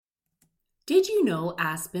Did you know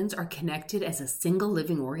aspens are connected as a single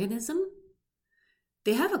living organism?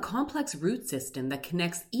 They have a complex root system that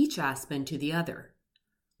connects each aspen to the other.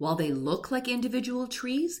 While they look like individual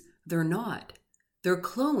trees, they're not. They're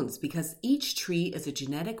clones because each tree is a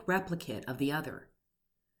genetic replicate of the other.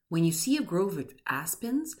 When you see a grove of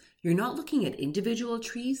aspens, you're not looking at individual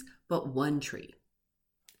trees, but one tree.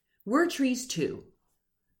 We're trees too,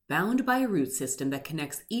 bound by a root system that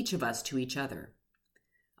connects each of us to each other.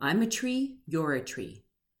 I'm a tree, you're a tree,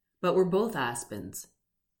 but we're both aspens.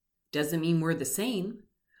 Doesn't mean we're the same,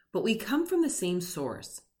 but we come from the same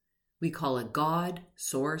source. We call it God,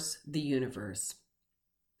 Source, the universe.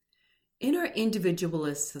 In our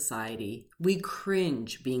individualist society, we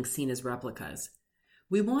cringe being seen as replicas.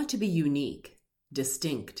 We want to be unique,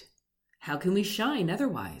 distinct. How can we shine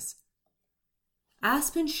otherwise?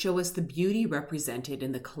 Aspens show us the beauty represented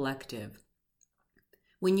in the collective.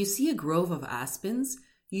 When you see a grove of aspens,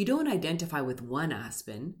 you don't identify with one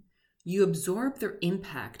aspen. You absorb their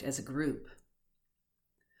impact as a group.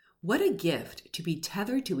 What a gift to be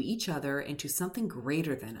tethered to each other and to something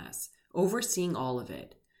greater than us, overseeing all of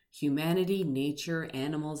it, humanity, nature,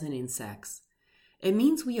 animals, and insects. It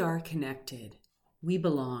means we are connected. We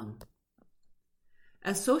belong.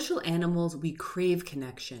 As social animals, we crave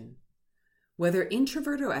connection. Whether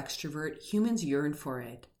introvert or extrovert, humans yearn for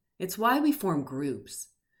it. It's why we form groups,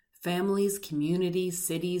 families, communities,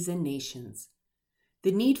 cities, and nations.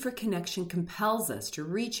 The need for connection compels us to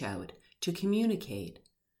reach out, to communicate.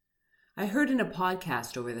 I heard in a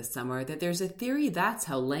podcast over the summer that there's a theory that's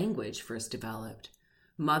how language first developed.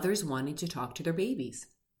 Mothers wanting to talk to their babies.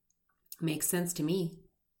 Makes sense to me.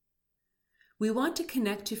 We want to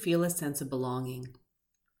connect to feel a sense of belonging.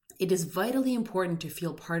 It is vitally important to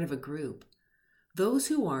feel part of a group. Those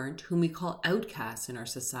who aren't, whom we call outcasts in our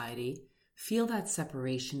society, feel that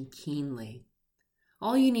separation keenly.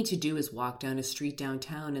 All you need to do is walk down a street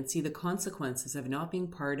downtown and see the consequences of not being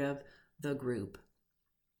part of the group.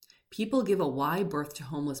 People give a wide berth to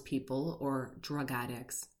homeless people or drug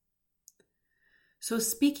addicts. So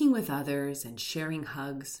speaking with others and sharing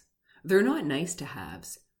hugs, they're not nice to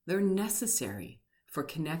haves. They're necessary for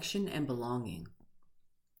connection and belonging.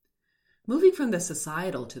 Moving from the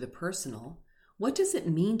societal to the personal, what does it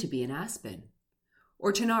mean to be an aspen?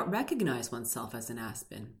 Or to not recognize oneself as an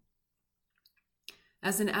aspen?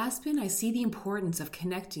 As an aspen, I see the importance of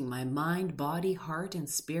connecting my mind, body, heart, and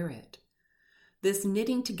spirit. This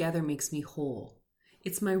knitting together makes me whole.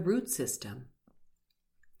 It's my root system.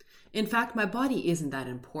 In fact, my body isn't that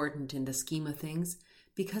important in the scheme of things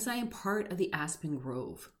because I am part of the aspen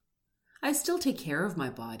grove. I still take care of my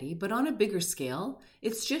body, but on a bigger scale,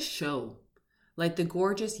 it's just show, like the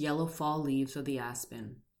gorgeous yellow fall leaves of the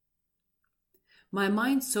aspen. My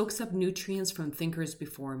mind soaks up nutrients from thinkers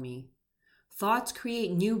before me. Thoughts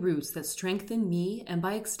create new roots that strengthen me and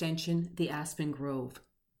by extension, the aspen grove.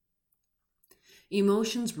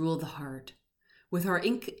 Emotions rule the heart. With our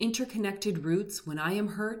interconnected roots, when I am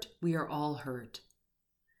hurt, we are all hurt.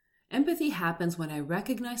 Empathy happens when I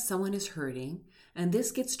recognize someone is hurting, and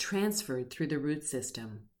this gets transferred through the root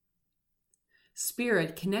system.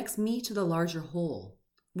 Spirit connects me to the larger whole.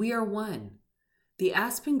 We are one. The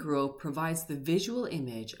aspen grove provides the visual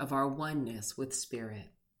image of our oneness with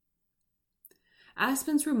spirit.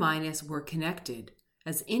 Aspens remind us we're connected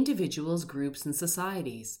as individuals, groups, and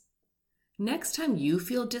societies. Next time you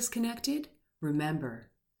feel disconnected,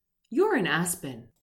 remember, you're an aspen.